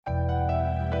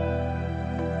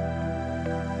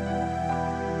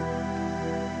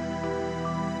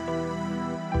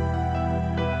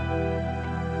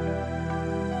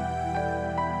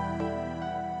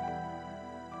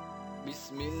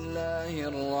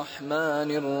الرحمن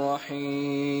الرحيم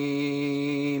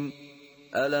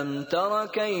ألم تر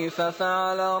كيف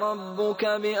فعل ربك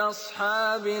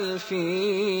بأصحاب الفيل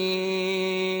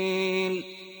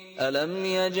ألم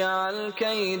يجعل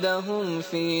كيدهم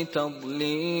في تضليل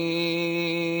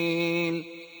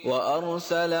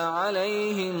وأرسل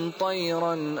عليهم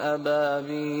طيرا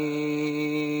أبابيل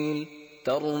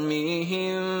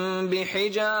ترميهم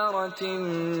بحجارة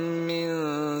من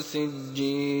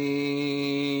سجيل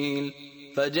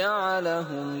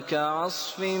فجعلهم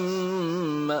كعصف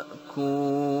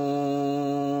مأكول.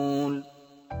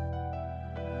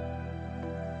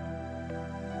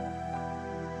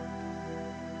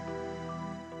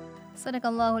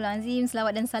 Sadaqallahul Azim.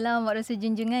 Selawat dan salam buat Rasul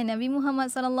junjungan Nabi Muhammad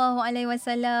sallallahu alaihi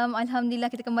wasallam. Alhamdulillah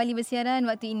kita kembali bersiaran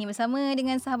waktu ini bersama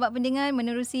dengan sahabat pendengar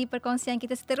menerusi perkongsian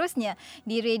kita seterusnya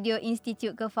di Radio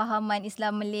Institut Kefahaman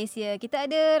Islam Malaysia. Kita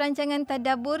ada rancangan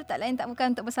tadabbur, tak lain tak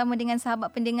bukan untuk bersama dengan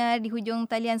sahabat pendengar di hujung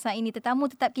talian saat ini. Tetamu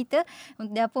tetap kita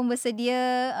dah pun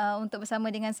bersedia untuk bersama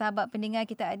dengan sahabat pendengar.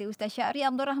 Kita ada Ustaz Syahri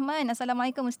Abdul Rahman.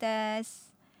 Assalamualaikum Ustaz.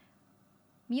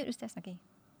 Mute Ustaz. Okey.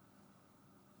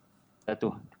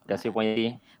 Terima kasih Puan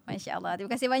Yati. Masya-Allah. Terima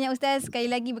kasih banyak Ustaz.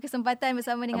 Sekali lagi berkesempatan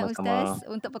bersama dengan Sama-sama. Ustaz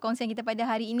untuk perkongsian kita pada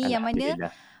hari ini yang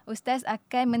mana Ustaz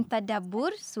akan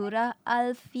mentadabbur surah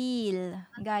Al-Fil.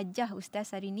 Gajah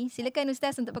Ustaz hari ini. Silakan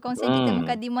Ustaz untuk perkongsian kita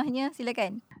mukadimahnya.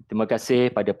 Silakan. Terima kasih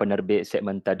pada penerbit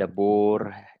segmen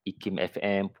tadabbur IKIM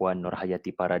FM Puan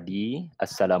Nurhayati Paradi.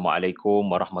 Assalamualaikum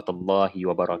warahmatullahi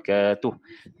wabarakatuh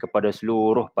kepada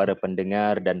seluruh para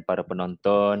pendengar dan para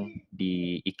penonton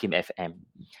di IKIM FM.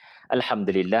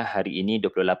 Alhamdulillah hari ini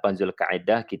 28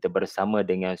 Zulkaidah kita bersama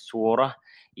dengan surah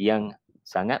yang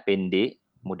sangat pendek.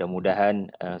 Mudah-mudahan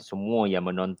semua yang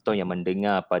menonton, yang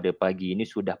mendengar pada pagi ini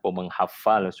sudah pun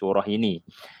menghafal surah ini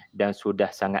dan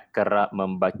sudah sangat kerap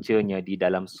membacanya di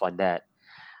dalam solat.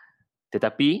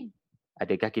 Tetapi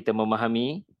adakah kita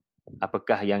memahami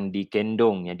apakah yang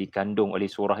dikandung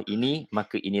oleh surah ini?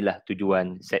 Maka inilah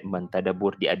tujuan segmen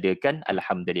tadabbur diadakan.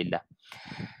 Alhamdulillah.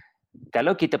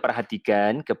 Kalau kita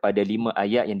perhatikan kepada 5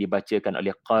 ayat yang dibacakan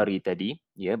oleh Qari tadi,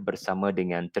 ya, bersama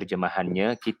dengan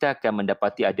terjemahannya, kita akan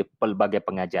mendapati ada pelbagai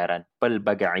pengajaran,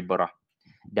 pelbagai ibrah.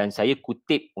 Dan saya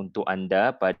kutip untuk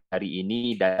anda pada hari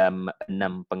ini dalam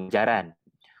 6 pengajaran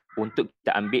untuk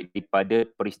kita ambil daripada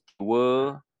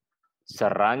peristiwa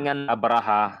serangan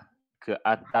Abraha ke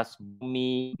atas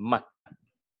bumi Makkah.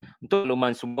 Untuk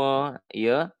makluman semua,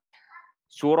 ya,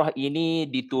 surah ini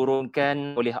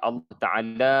diturunkan oleh Allah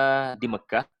Ta'ala di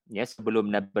Mekah, ya, sebelum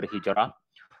Nabi berhijrah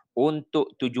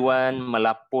untuk tujuan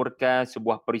melaporkan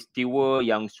sebuah peristiwa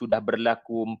yang sudah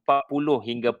berlaku 40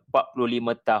 hingga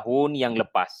 45 tahun yang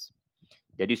lepas.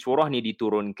 Jadi surah ini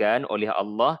diturunkan oleh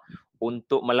Allah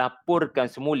untuk melaporkan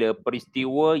semula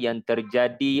peristiwa yang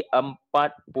terjadi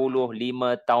 45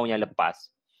 tahun yang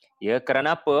lepas. Ya,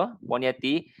 kerana apa, Puan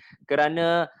Yati?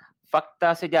 Kerana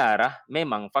fakta sejarah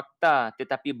memang fakta,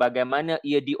 tetapi bagaimana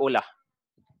ia diolah,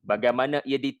 bagaimana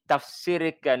ia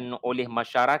ditafsirkan oleh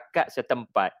masyarakat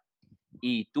setempat,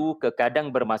 itu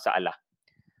kekadang bermasalah.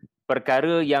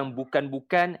 Perkara yang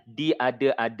bukan-bukan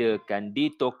diada-adakan,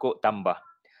 ditokok tambah.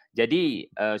 Jadi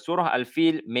surah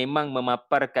Al-Fil memang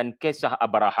memaparkan kisah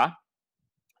Abraha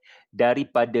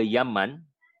daripada Yaman,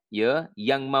 ya,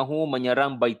 yang mahu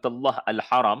menyerang Baitullah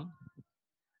Al-Haram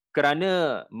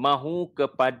kerana mahu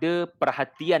kepada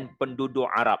perhatian penduduk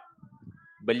Arab.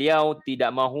 Beliau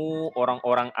tidak mahu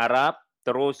orang-orang Arab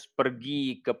terus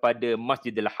pergi kepada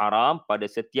Masjidil Haram pada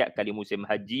setiap kali musim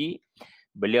haji.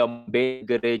 Beliau membangun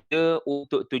gereja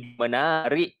untuk tujuan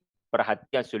menarik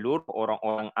perhatian seluruh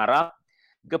orang-orang Arab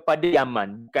kepada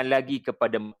Yaman, bukan lagi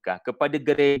kepada Mekah, kepada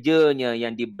gerejanya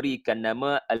yang diberikan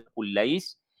nama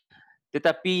Al-Qulais.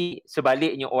 Tetapi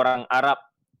sebaliknya orang Arab,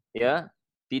 ya,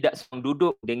 tidak sedang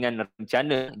duduk dengan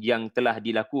rencana yang telah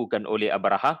dilakukan oleh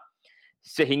Abraha,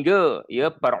 sehingga, ya,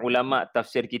 para ulama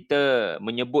tafsir kita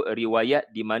menyebut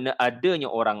riwayat di mana adanya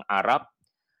orang Arab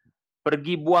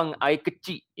pergi buang air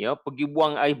kecil, ya, pergi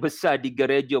buang air besar di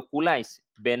gereja Qulais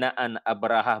binaan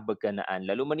Abraha berkenaan,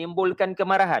 lalu menimbulkan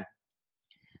kemarahan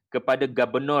kepada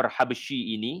gubernur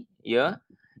Habsyi ini, ya.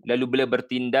 Lalu beliau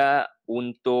bertindak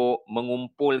untuk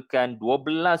mengumpulkan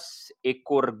 12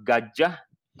 ekor gajah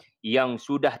yang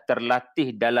sudah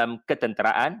terlatih dalam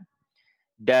ketenteraan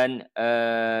dan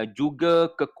juga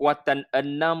kekuatan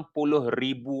 60,000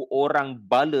 orang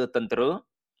bala tentera,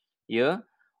 ya,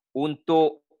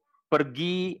 untuk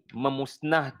pergi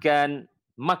memusnahkan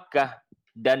Makkah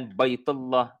dan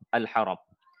Baitullah Al-Haram.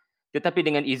 Tetapi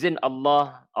dengan izin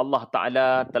Allah, Allah Ta'ala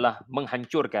telah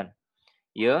menghancurkan,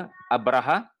 ya,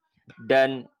 Abraha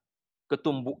dan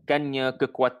ketumbukannya,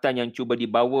 kekuatan yang cuba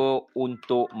dibawa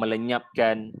untuk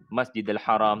melenyapkan Masjidil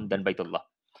Haram dan Baitullah.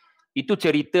 Itu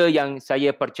cerita yang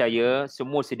saya percaya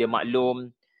semua sedia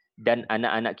maklum, dan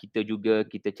anak-anak kita juga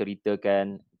kita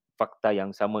ceritakan fakta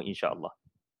yang sama insya-Allah.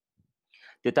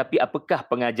 Tetapi apakah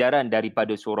pengajaran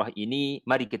daripada surah ini?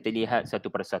 Mari kita lihat satu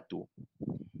persatu.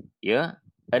 Ya,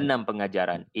 6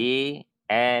 pengajaran. A,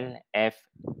 L, F,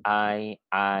 I,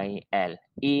 L.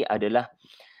 A adalah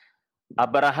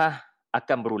Abrahah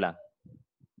akan berulang.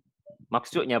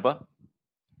 Maksudnya apa?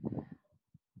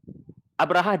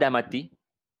 Abrahah dah mati,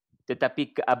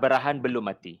 tetapi keabarahan belum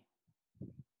mati.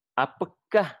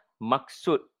 Apakah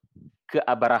maksud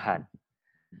keabarahan?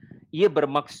 Ia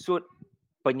bermaksud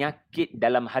penyakit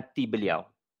dalam hati beliau.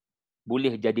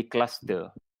 Boleh jadi kluster.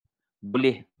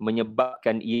 Boleh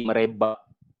menyebabkan ia merebak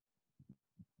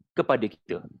kepada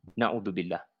kita.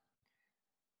 Na'udzubillah.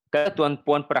 Kalau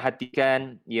tuan-puan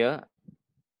perhatikan, ya,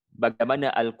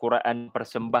 bagaimana Al-Quran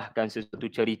persembahkan sesuatu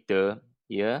cerita,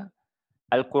 ya.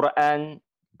 Al-Quran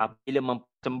apabila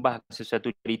mempersembahkan sesuatu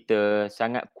cerita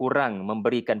sangat kurang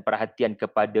memberikan perhatian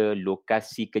kepada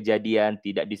lokasi kejadian,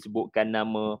 tidak disebutkan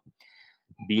nama,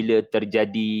 bila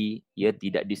terjadi, ya,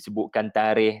 tidak disebutkan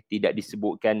tarikh, tidak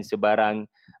disebutkan sebarang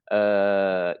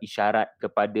isyarat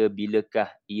kepada bilakah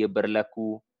ia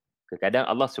berlaku. Kadang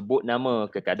Allah sebut nama,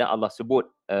 kadang Allah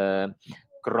sebut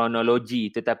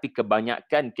kronologi, tetapi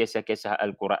kebanyakan kisah-kisah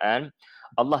Al-Quran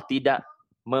Allah tidak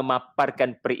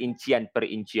memaparkan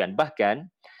perincian-perincian. Bahkan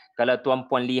kalau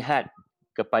tuan-puan lihat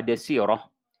kepada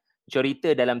sirah,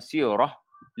 cerita dalam sirah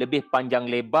lebih panjang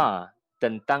lebar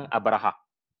tentang Abrahah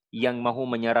yang mahu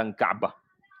menyerang Kaabah.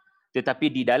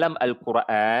 Tetapi di dalam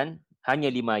Al-Quran hanya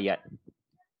 5 ayat.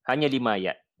 Hanya 5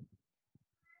 ayat.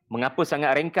 Mengapa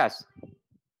sangat ringkas?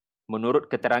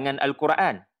 Menurut keterangan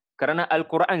Al-Quran, kerana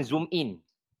Al-Quran zoom in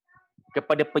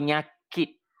kepada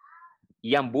penyakit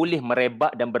yang boleh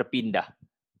merebak dan berpindah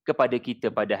kepada kita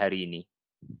pada hari ini.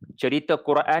 Cerita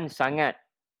Quran sangat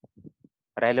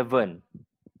relevan,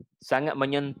 sangat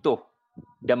menyentuh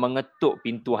dan mengetuk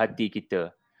pintu hati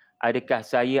kita. Adakah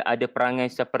saya ada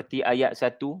perangai seperti ayat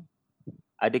 1?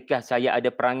 Adakah saya ada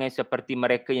perangai seperti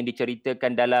mereka yang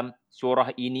diceritakan dalam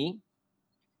surah ini?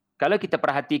 Kalau kita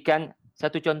perhatikan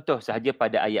satu contoh sahaja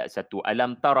pada ayat 1.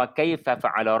 Alam tara kaifa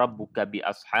fa'ala rabbuka bi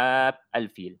ashab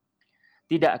al-fil.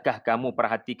 Tidakkah kamu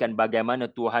perhatikan bagaimana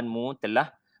Tuhanmu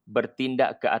telah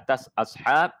bertindak ke atas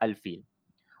ashab al-fil?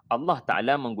 Allah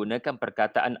Ta'ala menggunakan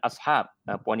perkataan ashab,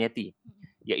 Puan Yati.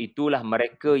 Iaitulah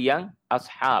mereka yang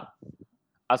ashab.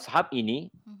 Ashab ini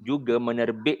juga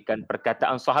menerbitkan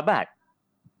perkataan sahabat.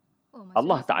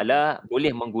 Allah Ta'ala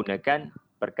boleh menggunakan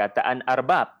perkataan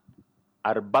arbab.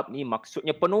 Arbab ni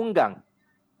maksudnya penunggang,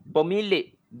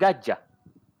 pemilik gajah.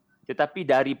 Tetapi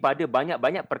daripada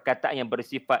banyak-banyak perkataan yang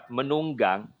bersifat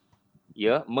menunggang,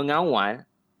 ya, mengawal,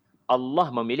 Allah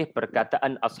memilih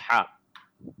perkataan ashab.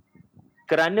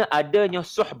 Kerana adanya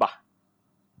suhbah.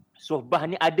 Suhbah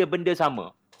ni ada benda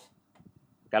sama.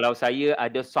 Kalau saya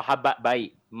ada sahabat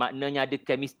baik, maknanya ada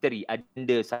chemistry, ada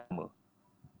benda sama.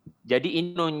 Jadi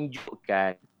ini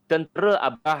menunjukkan tentera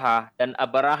Abrahah dan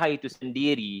Abrahah itu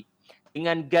sendiri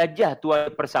dengan gajah tu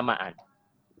ada persamaan.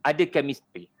 Ada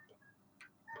chemistry.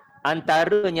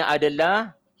 Antaranya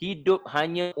adalah hidup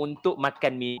hanya untuk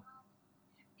makan minum.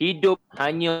 Hidup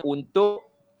hanya untuk,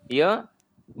 ya,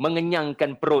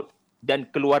 mengenyangkan perut dan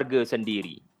keluarga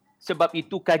sendiri. Sebab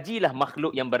itu kajilah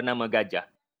makhluk yang bernama gajah.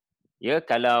 Ya,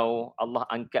 kalau Allah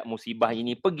angkat musibah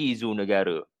ini, pergi zoo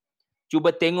negara.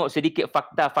 Cuba tengok sedikit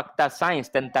fakta-fakta sains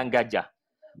tentang gajah.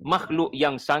 Makhluk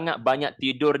yang sangat banyak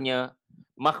tidurnya,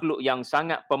 makhluk yang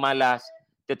sangat pemalas,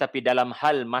 tetapi dalam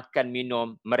hal makan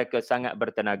minum mereka sangat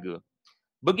bertenaga.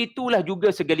 Begitulah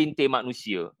juga segelintir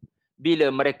manusia. Bila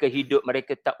mereka hidup,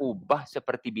 mereka tak ubah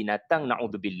seperti binatang,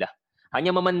 na'udzubillah.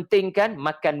 Hanya mementingkan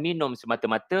makan minum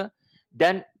semata-mata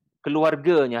dan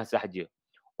keluarganya sahaja.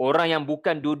 Orang yang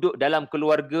bukan duduk dalam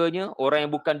keluarganya, orang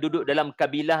yang bukan duduk dalam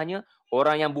kabilahnya,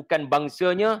 orang yang bukan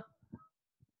bangsanya,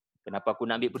 kenapa aku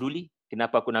nak ambil peduli?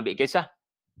 Kenapa aku nak ambil kisah?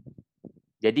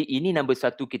 Jadi ini nombor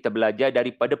 1 kita belajar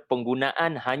daripada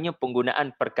hanya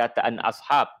penggunaan perkataan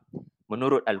ashab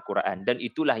menurut Al-Quran. Dan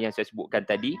itulah yang saya sebutkan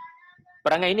tadi.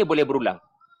 Perangai ini boleh berulang.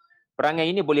 Perangai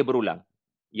ini boleh berulang.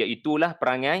 Iaitulah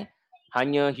perangai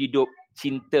hanya hidup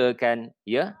cintakan,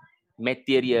 ya,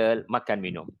 material, makan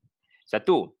minum. 1.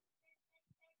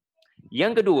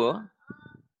 Yang kedua,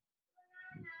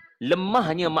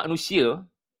 lemahnya manusia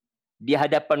di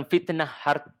hadapan fitnah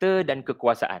harta dan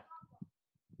kekuasaan.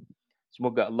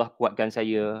 Semoga Allah kuatkan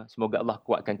saya, semoga Allah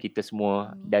kuatkan kita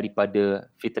semua daripada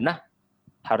fitnah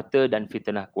harta dan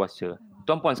fitnah kuasa.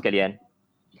 Tuan-puan sekalian,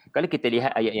 kalau kita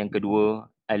lihat ayat yang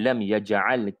kedua, alam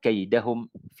yaj'al kaidahum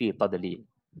fi tadlil.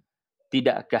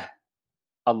 Tidakkah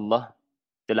Allah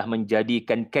telah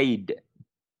menjadikan kaid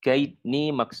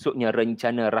ni maksudnya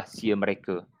rencana rahsia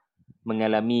mereka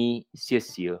mengalami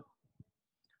sia-sia.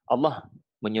 Allah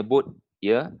menyebut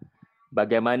ya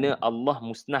bagaimana Allah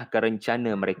musnahkan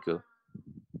rencana mereka.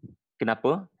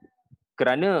 Kenapa?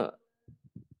 Kerana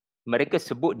mereka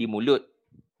sebut di mulut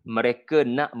mereka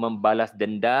nak membalas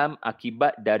dendam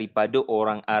akibat daripada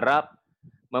orang Arab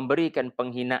memberikan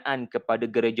penghinaan kepada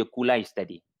gereja Quraisy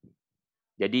tadi.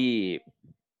 Jadi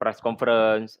press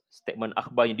conference, statement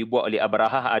akhbar yang dibuat oleh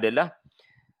Abrahah adalah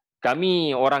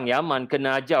kami orang Yaman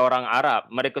kena ajar orang Arab,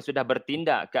 mereka sudah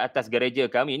bertindak ke atas gereja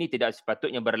kami, ini tidak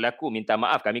sepatutnya berlaku, minta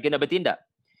maaf, kami kena bertindak.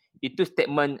 Itu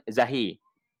statement zahir.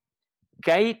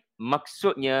 Kaid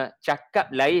maksudnya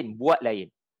cakap lain, buat lain.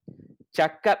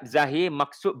 Cakap zahir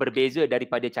maksud berbeza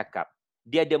daripada cakap.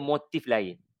 Dia ada motif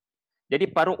lain. Jadi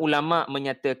para ulama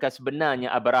menyatakan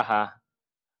sebenarnya Abrahah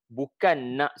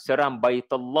bukan nak serang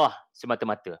Baitullah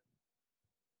semata-mata.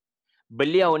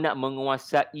 Beliau nak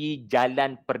menguasai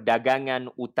jalan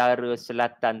perdagangan utara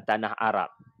selatan tanah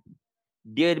Arab.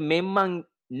 Dia memang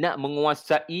nak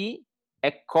menguasai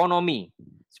ekonomi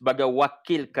sebagai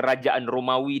wakil kerajaan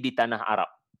Romawi di tanah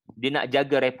Arab. Dia nak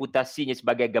jaga reputasinya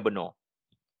sebagai gubernur.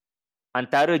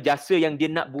 Antara jasa yang dia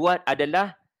nak buat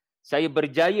adalah saya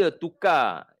berjaya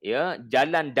tukar ya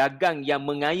jalan dagang yang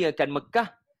mengayakan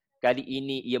Mekah. Kali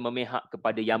ini ia memihak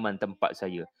kepada Yaman tempat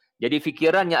saya. Jadi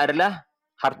fikirannya adalah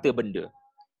harta benda.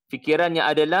 Fikirannya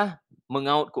adalah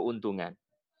mengaut keuntungan.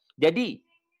 Jadi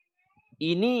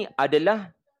ini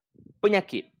adalah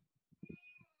penyakit.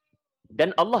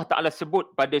 Dan Allah Ta'ala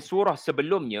sebut pada surah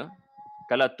sebelumnya,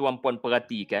 kalau tuan-puan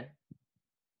perhatikan,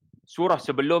 surah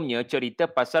sebelumnya cerita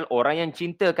pasal orang yang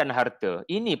cintakan harta.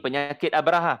 Ini penyakit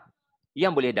Abrahah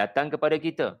yang boleh datang kepada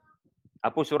kita.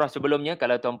 Apa surah sebelumnya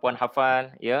kalau tuan-puan hafal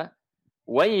ya?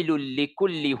 Wailul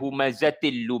likulli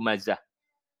humazatil lumazah.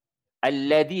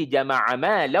 Alladhi jama'a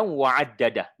malan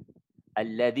wa'addadah.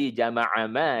 Alladhi jama'a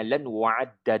malan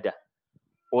wa'addadah.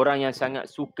 Orang yang sangat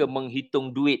suka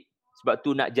menghitung duit. Sebab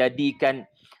tu nak jadikan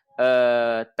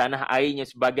tanah airnya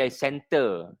sebagai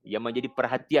center yang menjadi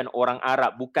perhatian orang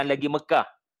Arab, bukan lagi Mekah.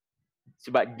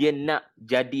 Sebab dia nak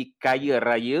jadi kaya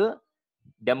raya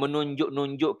dan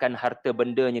menunjuk-nunjukkan harta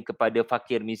bendanya kepada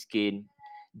fakir miskin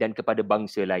dan kepada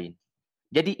bangsa lain.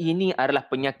 Jadi ini adalah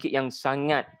penyakit yang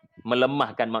sangat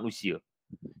melemahkan manusia.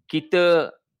 Kita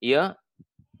ya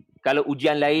kalau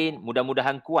ujian lain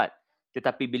mudah-mudahan kuat,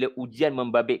 tetapi bila ujian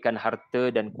membabitkan harta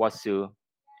dan kuasa,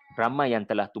 ramai yang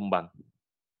telah tumbang.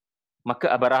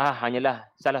 Maka Abrahah hanyalah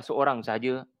salah seorang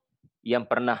sahaja yang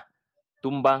pernah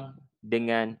tumbang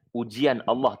dengan ujian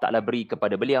Allah Ta'ala beri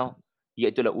kepada beliau,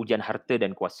 iaitulah ujian harta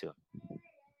dan kuasa.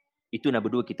 Itu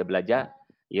nombor 2 kita belajar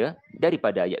ya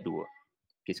daripada ayat 2.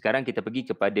 Okay, sekarang kita pergi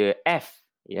kepada F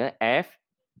ya, F,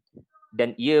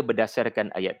 dan ia berdasarkan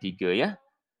ayat 3 ya.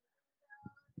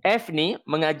 F ni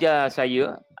mengajar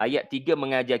saya, ayat 3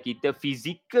 mengajar kita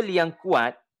fizikal yang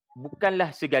kuat bukanlah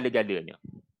segala-galanya.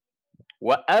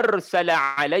 Wa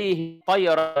arsala alaihi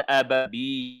tayran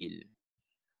ababil.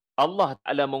 Allah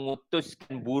Ta'ala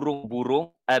mengutuskan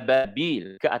burung-burung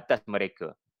ababil ke atas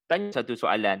mereka. Tanya satu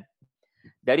soalan.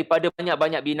 Daripada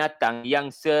banyak-banyak binatang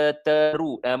yang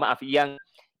seteru,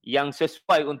 yang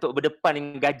sesuai untuk berdepan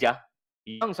dengan gajah,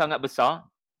 yang sangat besar,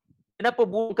 kenapa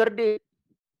burung kerdil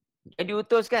yang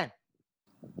diutuskan?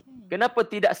 Kenapa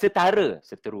tidak setara?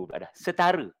 Seteru pula dah.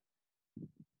 Setara.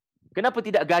 Kenapa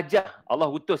tidak gajah? Allah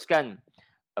utuskan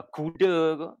kuda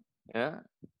ke? Ya.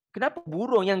 Kenapa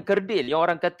burung yang kerdil? Yang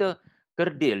orang kata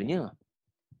kerdilnya.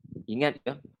 Ingat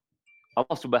ya,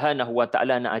 Allah Subhanahu Wa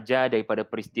Taala nak ajar daripada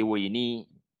peristiwa ini,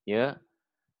 ya,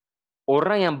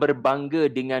 orang yang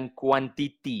berbangga dengan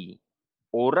kuantiti,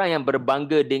 orang yang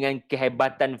berbangga dengan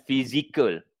kehebatan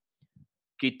fizikal.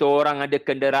 Kita orang ada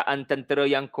kenderaan tentera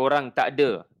yang korang tak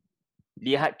ada.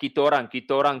 Lihat kita orang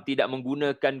tidak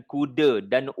menggunakan kuda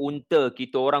dan unta,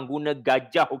 kita orang guna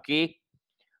gajah, okey?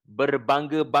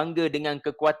 Berbangga-bangga dengan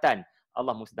kekuatan.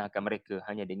 Allah musnahkan mereka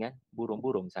hanya dengan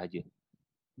burung-burung sahaja.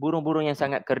 Burung-burung yang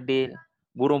sangat kerdil,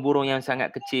 burung-burung yang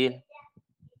sangat kecil.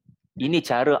 Ini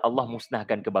cara Allah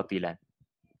musnahkan kebatilan.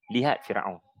 Lihat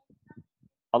Firaun.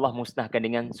 Allah musnahkan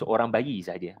dengan seorang bayi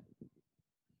saja.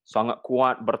 Sangat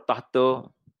kuat,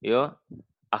 bertahta, ya.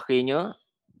 Akhirnya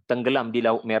tenggelam di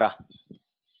Laut Merah.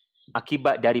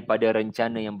 Akibat daripada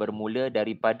rencana yang bermula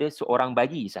daripada seorang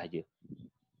bayi saja.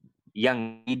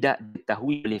 Yang tidak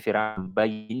diketahui oleh Firaun,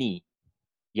 bayi ini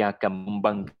yang akan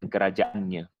membangkitkan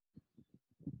kerajaannya.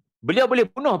 Beliau boleh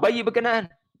bunuh bayi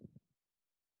berkenaan.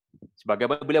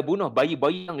 Sebagaimana beliau bunuh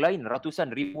bayi-bayi yang lain,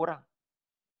 ratusan ribu orang.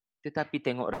 Tetapi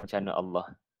tengok rencana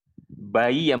Allah.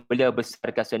 Bayi yang beliau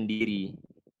besarkan sendiri,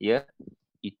 ya,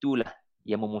 itulah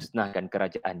yang memusnahkan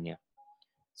kerajaannya.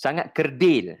 Sangat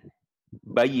kerdil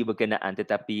bayi berkenaan,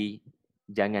 tetapi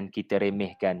jangan kita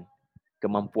remehkan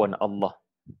kemampuan Allah,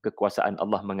 kekuasaan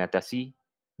Allah mengatasi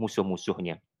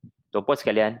musuh-musuhnya. Tuan-puan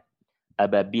sekalian,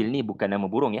 ababil ni bukan nama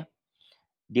burung ya.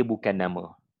 Dia bukan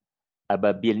nama.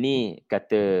 Ababil ni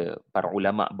kata para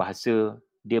ulama bahasa,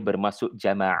 dia bermaksud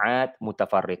jama'at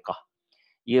mutafarriqah.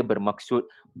 Ia bermaksud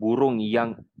burung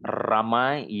yang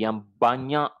ramai, yang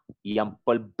banyak, yang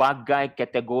pelbagai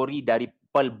kategori dari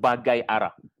pelbagai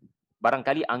arah.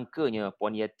 Barangkali angkanya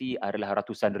Puan Yati adalah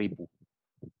ratusan ribu.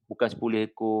 Bukan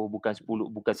 10 ekor,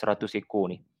 bukan 100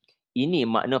 ekor ni. Ini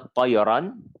makna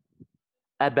tayran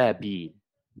ababil.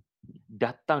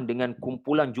 Datang dengan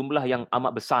kumpulan jumlah yang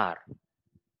amat besar.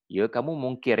 Ya, kamu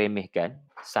mungkin remehkan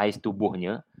saiz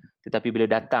tubuhnya, tetapi bila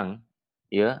datang,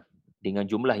 ya, dengan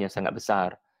jumlah yang sangat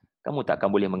besar, kamu tak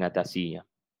akan boleh mengatasinya.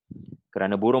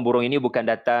 Kerana burung-burung ini bukan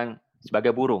datang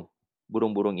sebagai burung.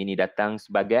 Burung-burung ini datang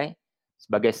sebagai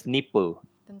sniper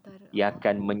yang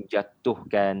akan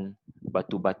menjatuhkan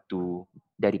batu-batu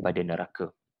daripada neraka.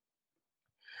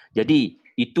 Jadi,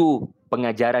 itu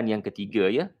pengajaran yang ketiga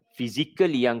ya.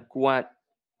 Fizikal yang kuat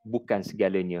bukan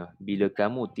segalanya bila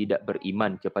kamu tidak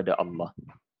beriman kepada Allah.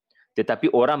 Tetapi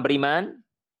orang beriman,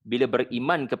 bila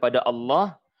beriman kepada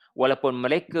Allah, walaupun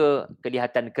mereka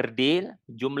kelihatan kerdil,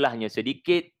 jumlahnya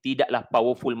sedikit, tidaklah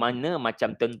powerful mana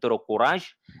macam tentera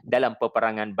Quraisy dalam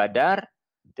peperangan Badar,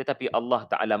 tetapi Allah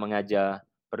Ta'ala mengajar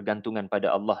pergantungan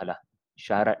pada Allah lah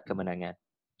syarat kemenangan.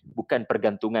 Bukan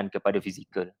pergantungan kepada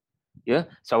fizikal. Ya,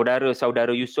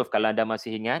 saudara-saudara Yusuf, kalau anda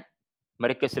masih ingat,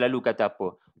 mereka selalu kata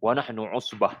apa? Wa nahnu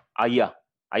usbah. Ayah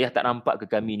tak nampak ke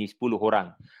kami ni 10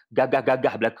 orang.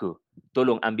 Gagah-gagah belaka.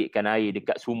 Tolong ambilkan air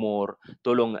dekat sumur.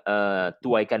 Tolong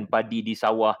tuaikan padi di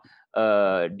sawah.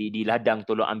 Di ladang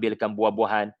tolong ambilkan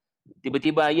buah-buahan.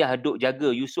 Tiba-tiba ayah duduk jaga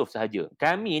Yusuf sahaja.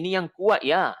 Kami ni yang kuat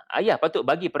ya. Ayah patut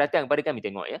bagi perhatian kepada kami.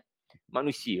 Tengok ya.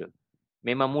 Manusia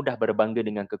memang mudah berbangga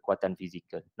dengan kekuatan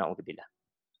fizikal. Na'udzubillah.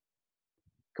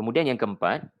 Kemudian yang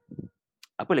keempat,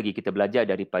 apa lagi kita belajar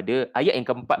daripada ayat yang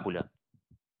keempat pula?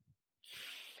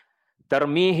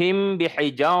 Tarmihim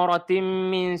bihijaratin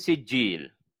min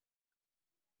sijil.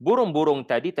 Burung-burung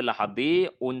tadi telah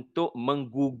hadir untuk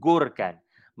menggugurkan,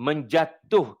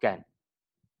 menjatuhkan,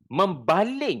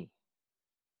 membaling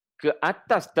ke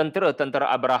atas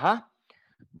tentera-tentera Abraha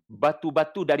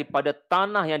batu-batu daripada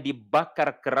tanah yang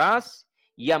dibakar keras,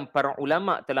 yang para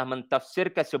ulama telah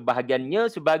mentafsirkan sebahagiannya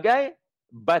sebagai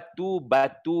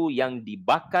batu-batu yang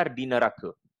dibakar di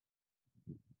neraka.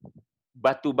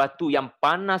 Batu-batu yang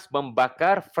panas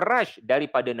membakar fresh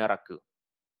daripada neraka.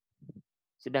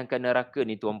 Sedangkan neraka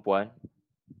ni tuan-puan,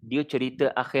 dia cerita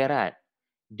akhirat.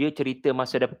 Dia cerita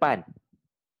masa depan.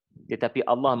 Tetapi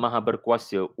Allah Maha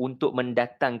berkuasa untuk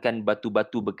mendatangkan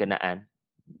batu-batu berkenaan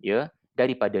ya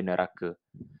daripada neraka.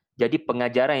 Jadi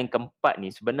pengajaran yang keempat ni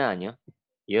sebenarnya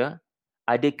ya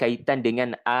ada kaitan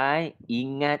dengan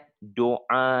ingat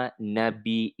doa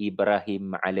Nabi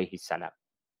Ibrahim alaihi salam.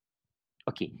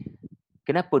 Okey.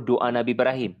 Kenapa doa Nabi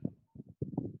Ibrahim?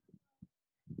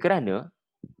 Kerana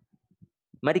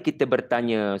mari kita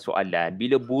bertanya soalan,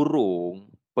 bila burung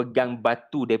pegang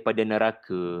batu daripada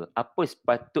neraka, apa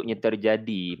sepatutnya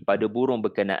terjadi pada burung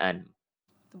berkenaan?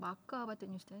 Terbakar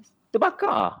patutnya Ustaz.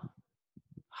 Terbakar.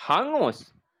 Hangus.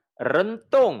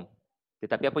 Rentung.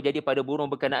 Tetapi apa jadi pada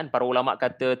burung berkenaan? Para ulama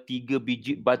kata 3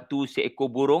 biji batu seekor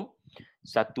burung.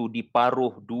 1 di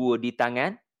paruh, 2 di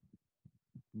tangan.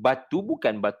 Batu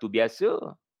bukan batu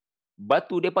biasa.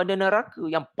 Batu daripada neraka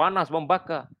yang panas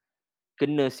membakar.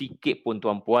 Kena sikit pun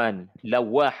tuan-puan.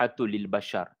 Lawahatul lil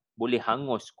bashar. Boleh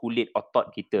hangus kulit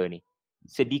otot kita ni.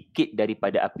 Sedikit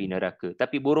daripada api neraka.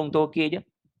 Tapi burung tu okey je.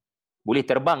 Boleh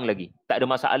terbang lagi. Tak ada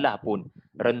masalah pun.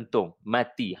 Rentung,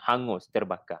 mati, hangus,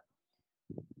 terbakar.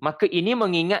 Maka ini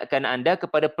mengingatkan anda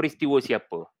kepada peristiwa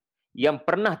siapa? Yang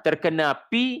pernah terkena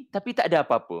api tapi tak ada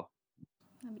apa-apa.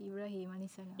 Nabi Ibrahim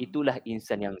alaihissalam. Itulah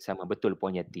insan yang sama. Betul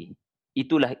Puan Yati.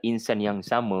 Itulah insan yang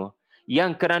sama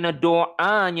yang kerana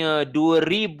doanya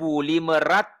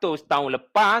 2500 tahun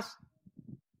lepas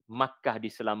Makkah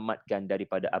diselamatkan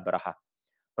daripada Abraha.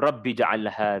 Rabbi ja'al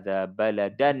hadha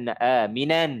baladan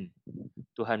aminan.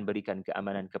 Tuhan berikan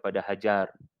keamanan kepada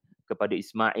Hajar, kepada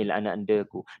Ismail anak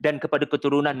andaku dan kepada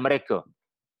keturunan mereka.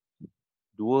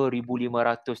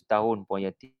 2500 tahun Puan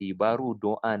Yati baru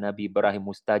doa Nabi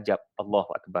Ibrahim mustajab.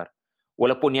 Allahu Akbar.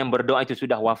 Walaupun yang berdoa itu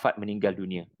sudah wafat meninggal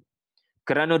dunia.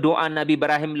 Kerana doa Nabi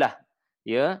Ibrahim lah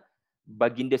ya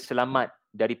baginda selamat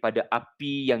daripada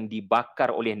api yang dibakar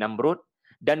oleh Namrud,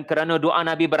 dan kerana doa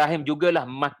Nabi Ibrahim jugalah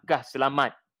Makkah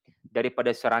selamat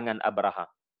daripada serangan Abraha.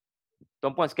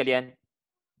 Tuan-puan sekalian,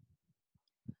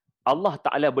 Allah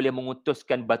Ta'ala boleh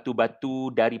mengutuskan batu-batu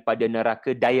daripada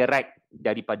neraka direct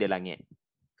daripada langit.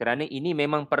 Kerana ini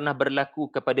memang pernah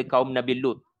berlaku kepada kaum Nabi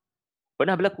Lut.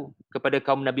 Pernah berlaku kepada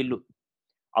kaum Nabi Lut.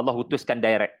 Allah utuskan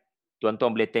direct.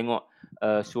 Tuan-tuan boleh tengok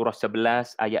surah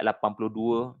 11 ayat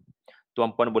 82.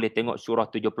 Tuan-puan boleh tengok surah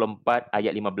 74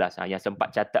 ayat 15. Yang sempat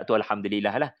catat tu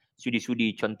alhamdulillah lah.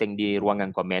 Sudi-sudi conteng di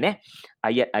ruangan komen.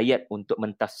 Ayat-ayat untuk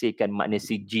mentafsirkan makna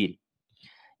sijil.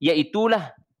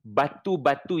 Iaitulah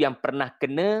batu-batu yang pernah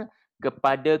kena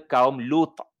kepada kaum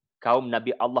Lut, kaum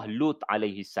Nabi Allah Lut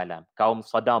alaihi salam, kaum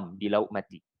Sodom di Laut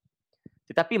Mati.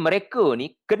 Tetapi mereka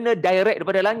ni kena direct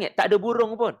daripada langit, tak ada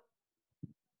burung pun.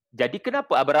 Jadi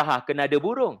kenapa Abraha kena ada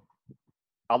burung?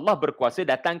 Allah berkuasa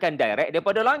datangkan direct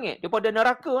daripada langit, daripada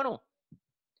neraka tu.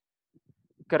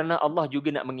 Kerana Allah juga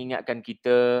nak mengingatkan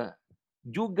kita,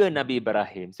 juga Nabi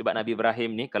Ibrahim. Sebab Nabi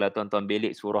Ibrahim ni, kalau tuan-tuan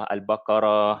belik surah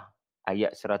Al-Baqarah,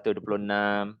 ayat 126,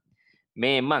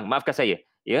 memang, maafkan saya,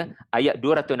 ya, ayat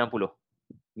 260.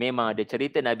 Memang ada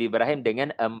cerita Nabi Ibrahim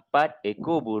dengan 4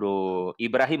 ekor burung.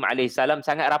 Ibrahim AS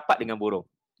sangat rapat dengan burung.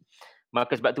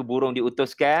 Maka sebab tu burung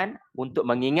diutuskan untuk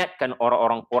mengingatkan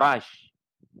orang-orang Quraisy.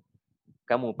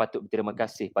 Kamu patut berterima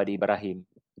kasih pada Ibrahim.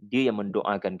 Dia yang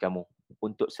mendoakan kamu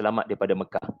untuk selamat daripada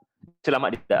Mekah. Selamat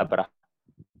daripada Abraha.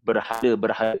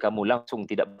 Berhala-berhala kamu langsung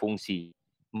tidak berfungsi.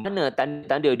 Mana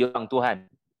tanda-tanda dia orang Tuhan?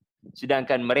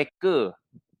 Sedangkan mereka,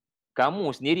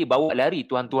 kamu sendiri bawa lari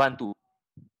Tuhan-Tuhan tu.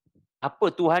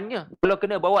 Apa Tuhannya? Kalau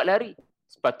kena bawa lari,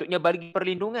 sepatutnya bagi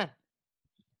perlindungan.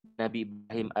 Nabi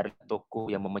Ibrahim adalah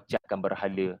tokoh yang memecahkan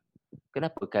berhala.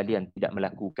 Kenapa kalian tidak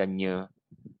melakukannya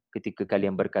ketika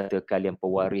kalian berkata kalian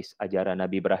pewaris ajaran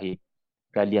Nabi Ibrahim?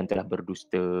 Kalian telah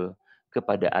berdusta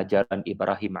kepada ajaran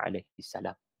Ibrahim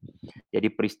alaihissalam. Jadi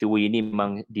peristiwa ini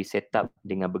memang disetup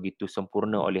dengan begitu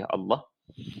sempurna oleh Allah,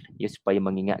 ya, supaya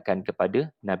mengingatkan kepada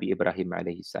Nabi Ibrahim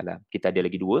alaihissalam. Kita ada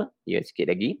lagi 2, ya,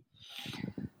 sikit lagi.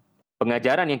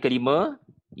 Pengajaran yang kelima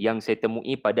yang saya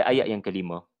temui pada ayat yang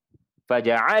kelima.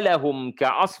 Faja'alahum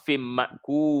ka'asfim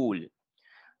ma'kul.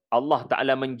 Allah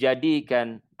Ta'ala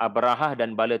menjadikan Abraha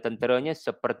dan bala tenteranya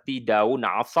seperti daun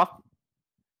asaf.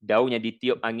 Daun yang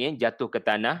ditiup angin jatuh ke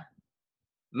tanah.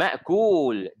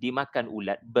 Ma'kul, dimakan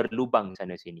ulat, berlubang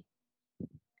sana sini.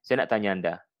 Saya nak tanya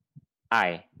anda,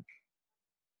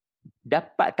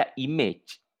 dapat tak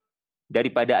image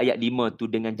daripada ayat 5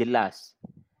 tu dengan jelas?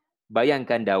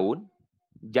 Bayangkan daun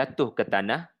jatuh ke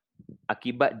tanah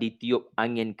akibat ditiup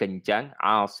angin kencang,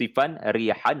 asifan,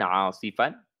 rihan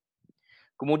asifan.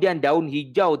 Kemudian daun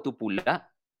hijau tu pula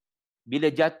bila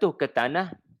jatuh ke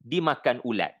tanah dimakan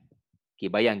ulat.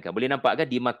 Okey, bayangkan, boleh nampak kan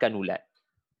dimakan ulat.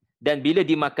 Dan bila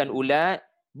dimakan ulat,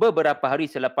 beberapa hari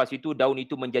selepas itu daun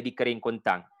itu menjadi kering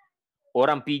kontang.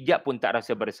 Orang pijak pun tak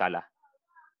rasa bersalah.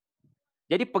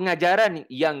 Jadi pengajaran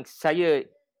yang saya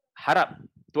harap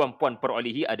tuan-puan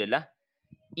perolehi adalah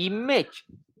image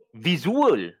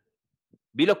visual.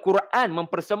 Bila Quran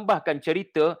mempersembahkan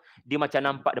cerita, dia macam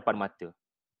nampak depan mata.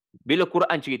 Bila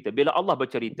Quran cerita, bila Allah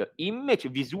bercerita, image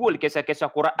visual kisah-kisah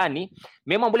Quran ni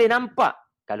memang boleh nampak.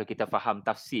 Kalau kita faham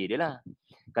tafsir dia lah.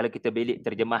 Kalau kita belik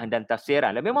terjemahan dan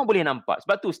tafsiran lah, memang boleh nampak.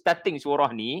 Sebab tu starting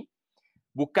surah ni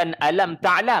bukan alam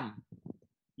ta'lam.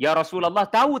 Ya Rasulullah,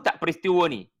 tahu tak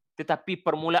peristiwa ni? Tetapi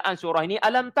permulaan surah ini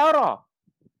alam tara.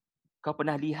 Kau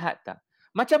pernah lihat tak?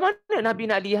 Macam mana Nabi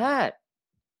nak lihat?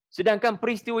 Sedangkan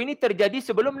peristiwa ini terjadi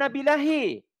sebelum Nabi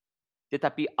lahir.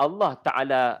 Tetapi Allah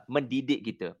Ta'ala mendidik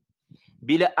kita.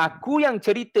 Bila aku yang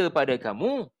cerita pada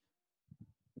kamu,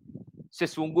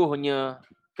 sesungguhnya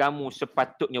kamu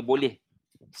sepatutnya boleh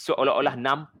seolah-olah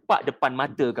nampak depan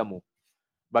mata kamu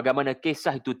bagaimana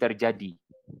kisah itu terjadi.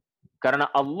 Karena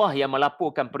Allah yang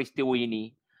melaporkan peristiwa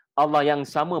ini, Allah yang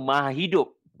sama maha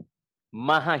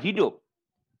hidup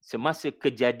semasa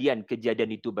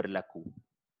kejadian-kejadian itu berlaku.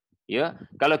 Ya,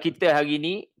 kalau kita hari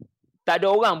ini tak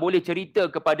ada orang boleh cerita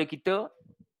kepada kita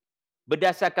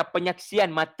berdasarkan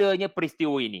penyaksian matanya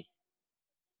peristiwa ini.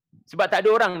 Sebab tak ada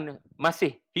orang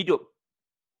masih hidup.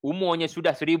 Umurnya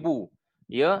sudah 1,500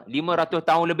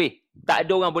 tahun lebih. Tak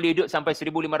ada orang boleh hidup sampai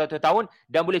 1,500 tahun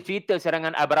dan boleh cerita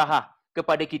serangan Abraha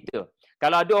kepada kita.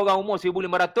 Kalau ada orang umur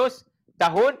 1,500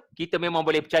 tahun, kita memang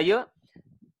boleh percaya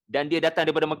dan dia datang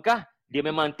daripada Mekah, dia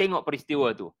memang tengok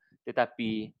peristiwa tu.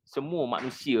 Tetapi semua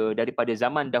manusia daripada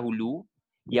zaman dahulu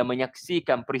yang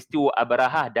menyaksikan peristiwa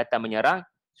Abraha datang menyerang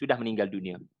sudah meninggal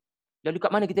dunia. Lalu kat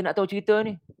mana kita nak tahu cerita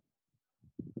ni?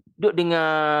 Duk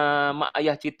dengar mak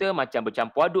ayah cerita macam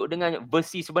bercampur aduk dengan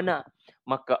versi sebenar.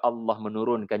 Maka Allah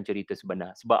menurunkan cerita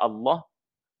sebenar. Sebab Allah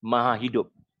maha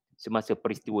hidup semasa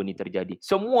peristiwa ni terjadi.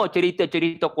 Semua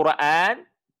cerita-cerita Quran,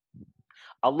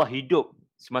 Allah hidup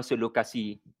semasa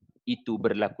lokasi itu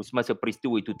berlaku, semasa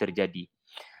peristiwa itu terjadi.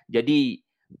 Jadi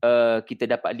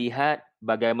kita dapat lihat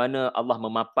bagaimana Allah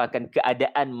memaparkan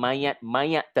keadaan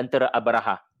mayat-mayat tentera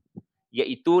Abraha.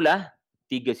 Iaitulah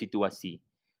 3 situasi.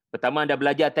 Pertama anda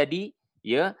belajar tadi,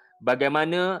 ya,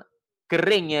 bagaimana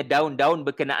keringnya daun-daun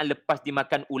berkenaan lepas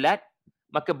dimakan ulat.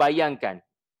 Maka bayangkan,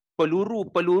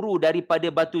 peluru-peluru daripada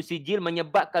batu sijil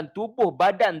menyebabkan tubuh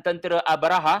badan tentera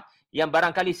Abraha yang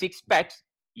barangkali six packs,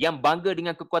 yang bangga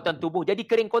dengan kekuatan tubuh, jadi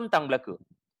kering kontang belaka.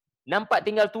 Nampak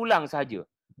tinggal tulang sahaja.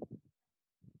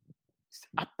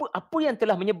 Apa yang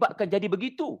telah menyebabkan jadi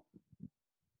begitu?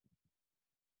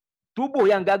 Tubuh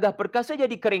yang gagah perkasa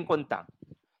jadi kering kontang.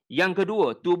 Yang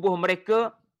kedua, tubuh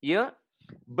mereka ya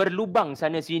berlubang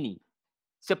sana sini.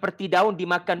 Seperti daun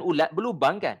dimakan ulat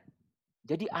berlubang kan?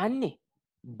 Jadi aneh.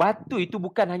 Batu itu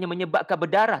bukan hanya menyebabkan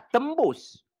berdarah,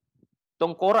 tembus.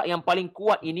 Tengkorak yang paling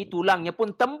kuat ini tulangnya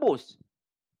pun tembus.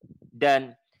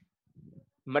 Dan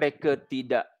mereka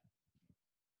tidak,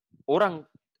 orang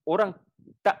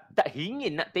tak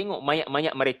ingin nak tengok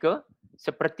mayat-mayat mereka,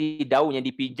 seperti daun yang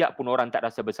dipijak pun orang tak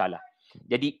rasa bersalah.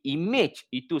 Jadi image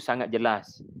itu sangat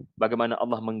jelas bagaimana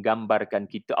Allah menggambarkan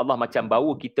kita. Allah macam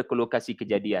bawa kita ke lokasi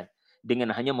kejadian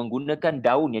dengan hanya menggunakan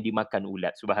daun yang dimakan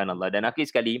ulat. Subhanallah. Dan akhir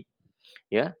sekali,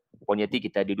 ya, Puan Yati,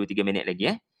 kita ada 2-3 minit lagi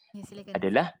ya. Ya, silakan.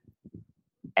 Adalah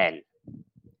L.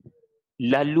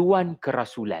 Laluan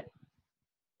kerasulan.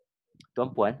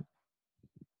 Tuan-puan,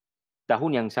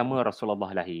 tahun yang sama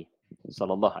Rasulullah lahir,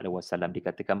 sallallahu alaihi wasallam,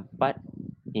 dikatakan 4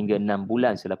 hingga 6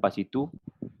 bulan selepas itu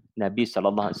Nabi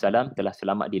sallallahu alaihi wasallam telah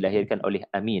selamat dilahirkan oleh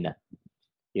Aminah.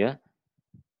 Ya.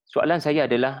 Soalan saya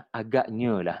adalah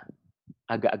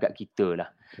agak-agak kita lah.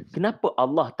 Kenapa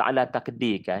Allah Taala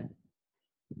takdirkan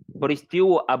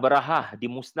peristiwa Abrahah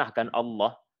dimusnahkan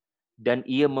Allah dan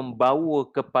ia membawa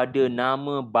kepada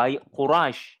nama baik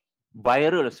Quraisy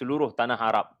viral seluruh tanah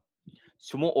Arab.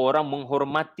 Semua orang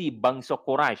menghormati bangsa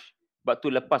Quraisy. Sebab tu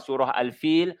lepas surah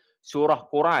Al-Fil, surah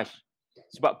Quraisy.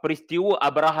 Sebab peristiwa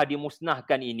Abrahah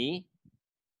dimusnahkan ini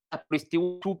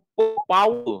peristiwa super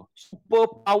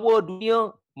power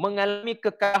dunia mengalami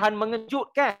kekalahan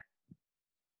mengejutkan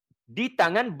di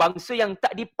tangan bangsa yang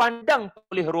tak dipandang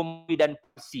oleh Romawi dan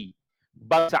Parsi,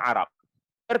 bangsa Arab.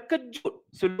 Terkejut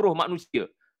seluruh manusia.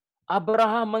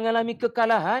 Abrahah mengalami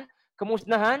kekalahan,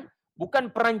 kemusnahan,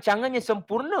 bukan perancangannya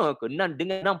sempurna ke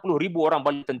dengan 60,000 orang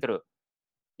bala tentera.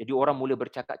 Jadi orang mula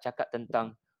bercakap-cakap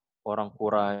tentang orang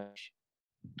Quraisy,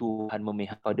 Tuhan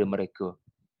memihak pada mereka.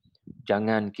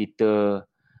 Jangan kita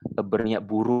berniat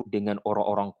buruk dengan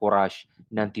orang-orang Quraisy,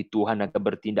 nanti Tuhan akan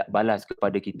bertindak balas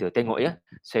kepada kita. Tengok ya,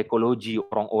 psikologi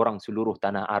orang-orang seluruh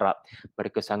tanah Arab.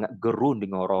 Mereka sangat gerun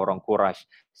dengan orang-orang Quraisy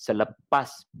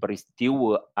selepas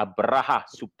peristiwa Abrahah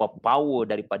superpower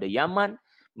daripada Yaman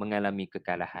mengalami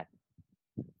kekalahan.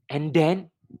 And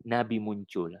then Nabi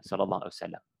muncul sallallahu alaihi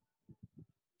wasallam.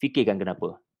 Fikirkan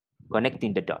kenapa?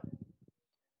 Connecting the dot.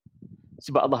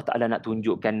 Sebab Allah Taala nak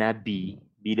tunjukkan Nabi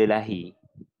bila lahir,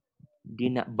 dia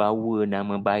nak bawa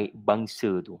nama baik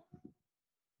bangsa tu.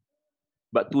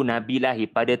 Sebab tu Nabi lahir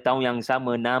pada tahun yang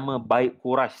sama, nama baik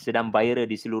Quraisy sedang viral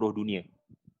di seluruh dunia.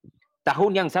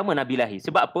 Tahun yang sama Nabi lahir.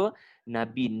 Sebab apa?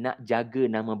 Nabi nak jaga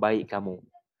nama baik kamu.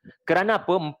 Kerana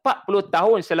apa? 40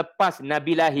 tahun selepas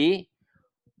Nabi lahir,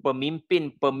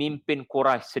 pemimpin-pemimpin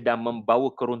Quraisy sedang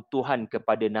membawa keruntuhan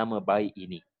kepada nama baik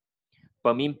ini.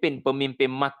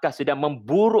 Pemimpin-pemimpin Makkah sedang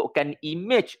memburukkan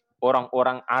imej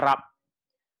orang-orang Arab.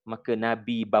 Maka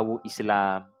Nabi bawa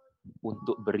Islam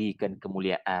untuk berikan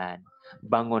kemuliaan,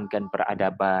 bangunkan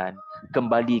peradaban,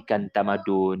 kembalikan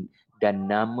tamadun dan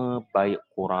nama baik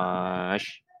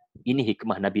Quraisy. Ini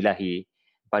hikmah Nabi lahir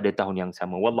pada tahun yang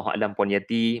sama. Wallahu a'lam. Puan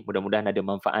Yati, mudah-mudahan ada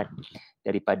manfaat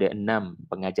daripada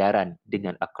 6 pengajaran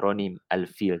dengan akronim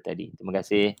Al-Fil tadi. Terima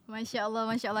kasih. Masya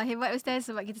Allah. Hebat Ustaz,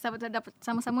 sebab kita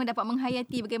sama-sama dapat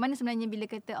menghayati bagaimana sebenarnya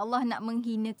bila kata Allah nak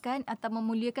menghinakan atau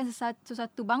memuliakan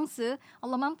sesuatu bangsa,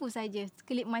 Allah mampu saja.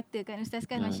 Kelip mata kan Ustaz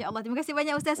kan. Masya Allah. Terima kasih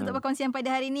banyak Ustaz untuk perkongsian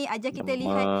pada hari ini. Ajar kita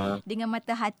lihat dengan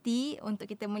mata hati untuk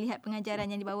kita melihat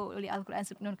pengajaran yang dibawa oleh Al-Quran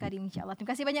Surah Karim, insya-Allah.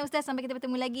 Terima kasih banyak Ustaz. Sampai kita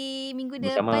bertemu lagi minggu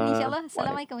depan, insya-Allah.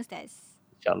 Assalamualaikum Ustaz.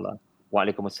 InsyaAllah.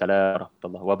 Waalaikumsalam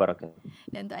warahmatullahi wabarakatuh.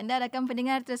 Dan untuk anda rakan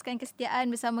pendengar, teruskan kesetiaan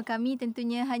bersama kami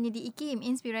tentunya hanya di IKIM,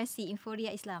 Inspirasi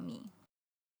Inforia Islami.